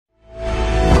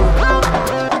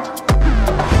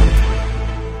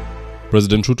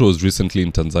President Ruto was recently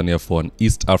in Tanzania for an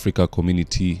East Africa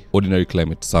Community Ordinary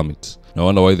Climate Summit. Now, I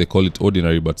wonder why they call it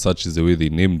ordinary, but such is the way they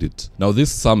named it. Now, this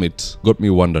summit got me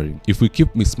wondering, if we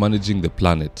keep mismanaging the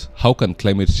planet, how can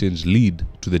climate change lead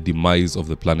to the demise of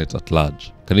the planet at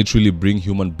large? Can it really bring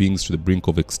human beings to the brink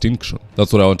of extinction?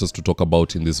 That's what I want us to talk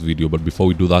about in this video. But before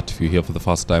we do that, if you're here for the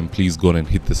first time, please go on and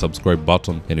hit the subscribe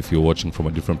button. And if you're watching from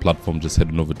a different platform, just head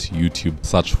on over to YouTube,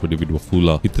 search for David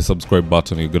Wafula, hit the subscribe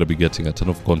button, and you're going to be getting a ton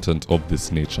of content of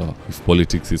this nature. If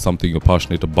politics is something you're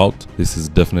passionate about, this is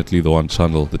definitely the one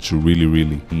channel that you really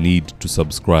need to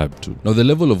subscribe to. Now, the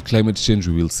level of climate change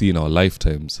we will see in our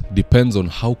lifetimes depends on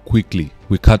how quickly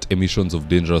we cut emissions of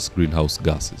dangerous greenhouse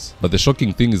gases. But the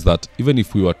shocking thing is that even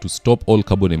if we were to stop all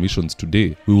carbon emissions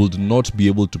today, we would not be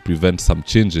able to prevent some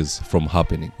changes from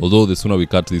happening. Although the sooner we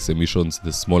cut these emissions,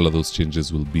 the smaller those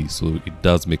changes will be, so it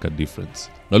does make a difference.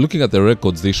 Now, looking at the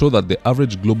records, they show that the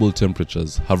average global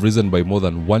temperatures have risen by more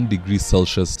than 1 degree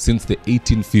Celsius since the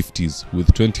 1850s,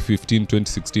 with 2015,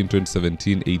 2016,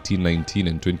 2017, 18, 19,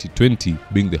 and 2020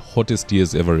 being the hottest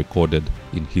years ever recorded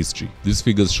in history. These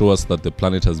figures show us that the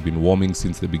planet has been warming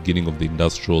since the beginning of the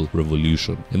Industrial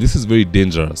Revolution. And this is very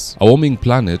dangerous. A warming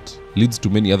planet leads to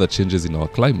many other changes in our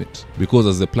climate, because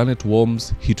as the planet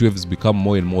warms, heat waves become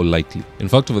more and more likely. In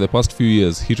fact, over the past few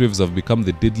years, heat waves have become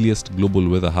the deadliest global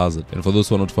weather hazard. And for those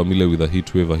who are not familiar with a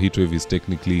heat wave is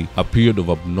technically a period of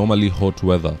abnormally hot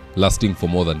weather lasting for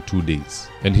more than 2 days.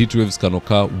 And heat waves can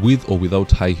occur with or without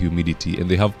high humidity,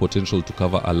 and they have potential to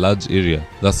cover a large area,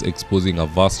 thus exposing a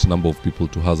vast number of people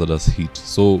to hazardous heat.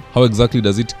 So how exactly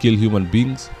does it kill human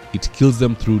beings? It kills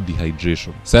them through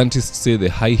dehydration. Scientists say the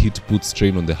high heat puts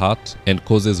strain on the heart and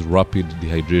causes rapid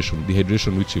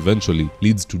dehydration which eventually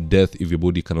leads to death if your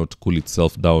body cannot cool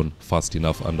itself down fast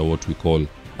enough under what we call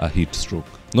a heat stroke.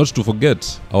 Not to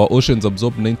forget, our oceans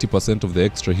absorb 90% of the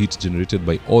extra heat generated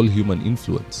by all human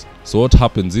influence. So what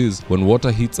happens is, when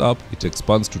water heats up, it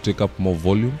expands to take up more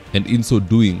volume, and in so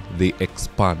doing, they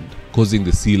expand, causing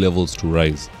the sea levels to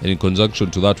rise. And in conjunction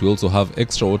to that, we also have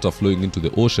extra water flowing into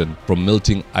the ocean from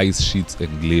melting ice sheets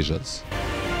and glaciers.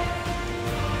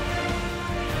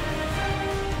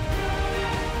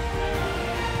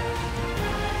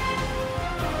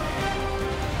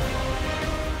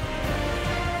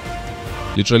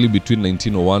 Literally between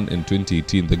 1901 and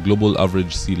 2018, the global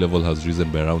average sea level has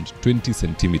risen by around 20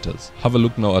 centimeters. Have a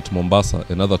look now at Mombasa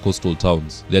and other coastal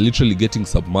towns. They are literally getting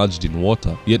submerged in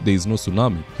water, yet there is no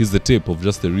tsunami. Here's the tape of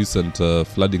just the recent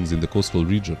floodings in the coastal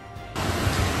region.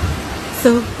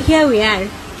 So here we are,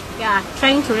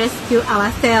 trying to rescue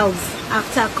ourselves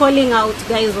after calling out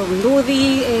guys from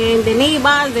Ndudhi and the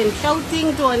neighbors and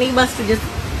shouting to our neighbors to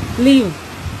just leave,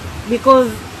 because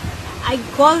I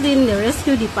called in the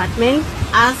rescue department,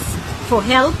 asked for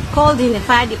help, called in the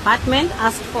fire department,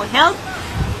 asked for help,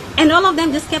 and all of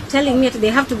them just kept telling me that they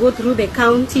have to go through the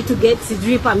county to get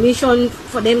CIDRI permission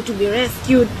for them to be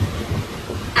rescued.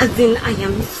 As in, I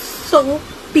am so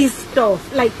pissed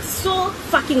off, like so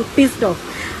fucking pissed off.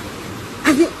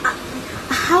 As in,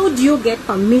 how do you get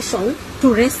permission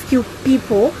to rescue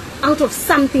people out of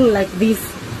something like this?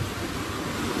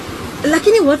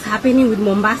 Lakini, what's happening with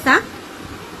Mombasa?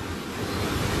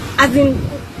 As in,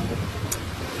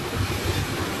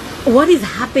 what is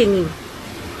happening?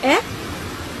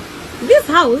 This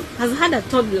house has had a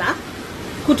toddler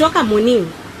kutoka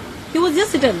morning. He was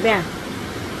just sitting there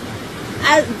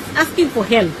asking for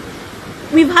help.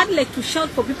 We've had to shout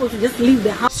for people to just leave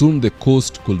the house. Soon the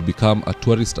coast could become a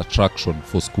tourist attraction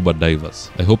for scuba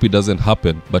divers. I hope it doesn't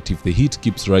happen, but if the heat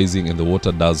keeps rising and the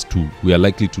water does too, we are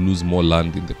likely to lose more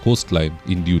land in the coastline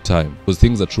in due time, because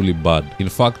things are truly bad. In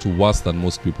fact, worse than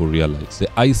most people realize. The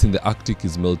ice in the Arctic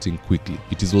is melting quickly.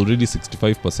 It is already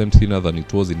 65% thinner than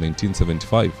it was in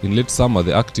 1975. In late summer,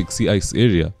 the Arctic sea ice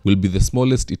area will be the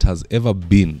smallest it has ever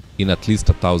been in at least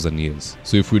 1,000 years.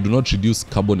 So if we do not reduce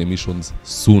carbon emissions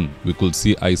soon, we could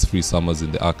see ice-free summers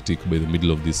in the Arctic by the middle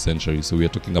of this century. So we are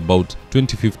talking about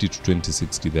 2050 to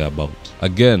 2060 thereabout.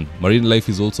 Again, marine life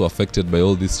is also affected by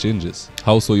all these changes.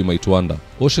 How so, you might wonder?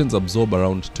 Oceans absorb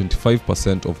around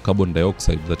 25% of carbon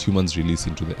dioxide that humans release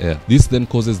into the air. This then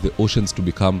causes the oceans to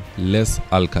become less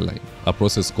alkaline, a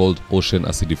process called ocean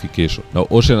acidification. Now,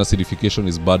 ocean acidification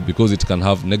is bad because it can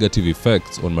have negative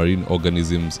effects on marine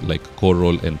organisms like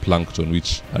coral and plankton,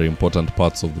 which are important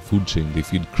parts of the food chain. They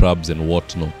feed crabs and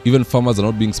whatnot. Even farmers are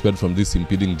not being spared from this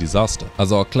impending disaster.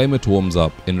 As our our climate warms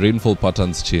up and rainfall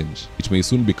patterns change, it may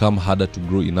soon become harder to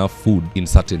grow enough food in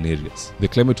certain areas. The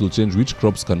climate will change which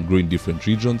crops can grow in different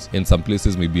regions, and some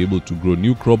places may be able to grow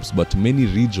new crops, but many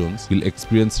regions will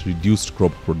experience reduced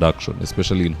crop production,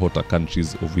 especially in hotter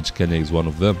countries, of which Kenya is one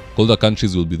of them. Colder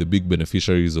countries will be the big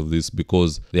beneficiaries of this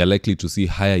because they are likely to see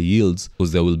higher yields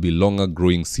because there will be longer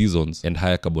growing seasons and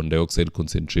higher carbon dioxide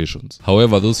concentrations.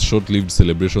 However, those short-lived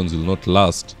celebrations will not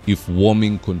last if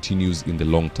warming continues in the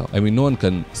long term. I mean, no one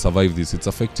can survive this. It's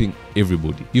affecting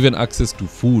everybody. Even access to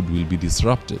food will be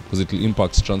disrupted because it will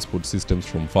impact transport systems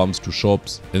from farms to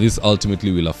shops, and this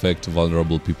ultimately will affect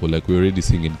vulnerable people, like we're already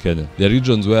seeing in Kenya. There are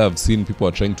regions where I've seen people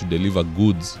are trying to deliver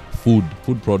goods, food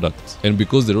products, and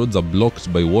because the roads are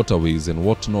blocked by waterways and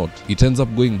whatnot, it ends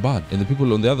up going bad, and the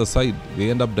people on the other side, they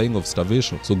end up dying of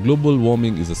starvation. So global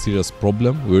warming is a serious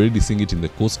problem. We're already seeing it in the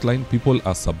coastline. People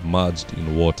are submerged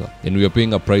in water, and we are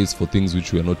paying a price for things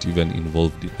which we are not even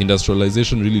involved in.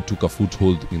 Industrialization really took a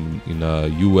foothold in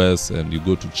US, and you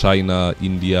go to China,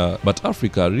 India, but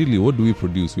Africa, really, what do we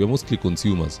produce? We are mostly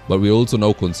consumers, but we are also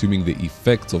now consuming the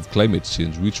effects of climate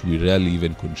change, which we rarely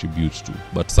even contribute to.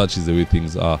 But such is the way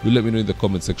things are. Do let me know in the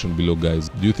comment section below, guys.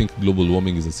 Do you think global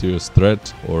warming is a serious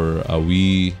threat, or are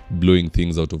we blowing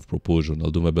things out of proportion? I'll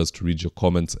do my best to read your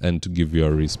comments and to give you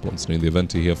a response. Now, in the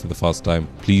event you're here for the first time,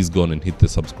 please go on and hit the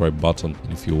subscribe button.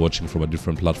 And if you're watching from a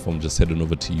different platform, just head on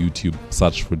over to YouTube,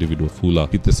 search for David Wafula,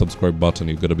 hit the subscribe button.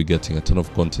 You're gonna be getting a ton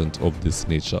of content of this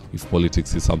nature. If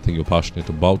politics is something you're passionate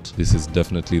about, this is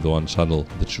definitely the one channel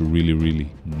that you really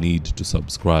need to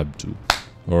subscribe to.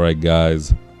 Alright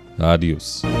guys,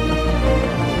 adios.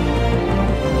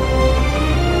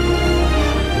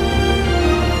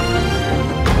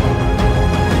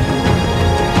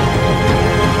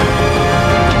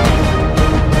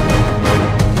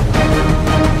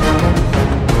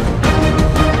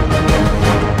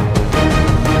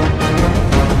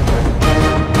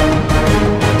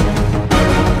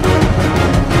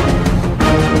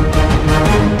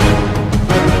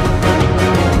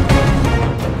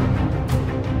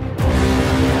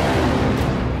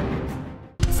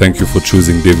 Thank you for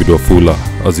choosing David Wafula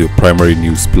as your primary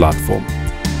news platform.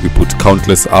 We put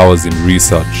countless hours in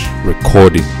research,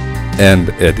 recording, and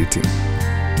editing.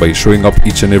 By showing up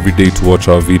each and every day to watch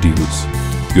our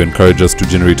videos, you encourage us to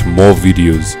generate more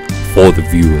videos for the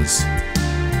viewers.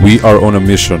 We are on a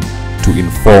mission to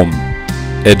inform,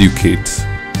 educate,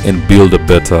 and build a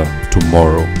better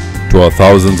tomorrow. To our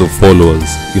thousands of followers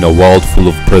in a world full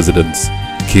of presidents,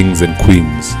 kings, and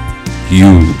queens,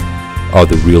 you are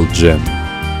the real gem.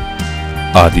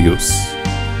 Adios.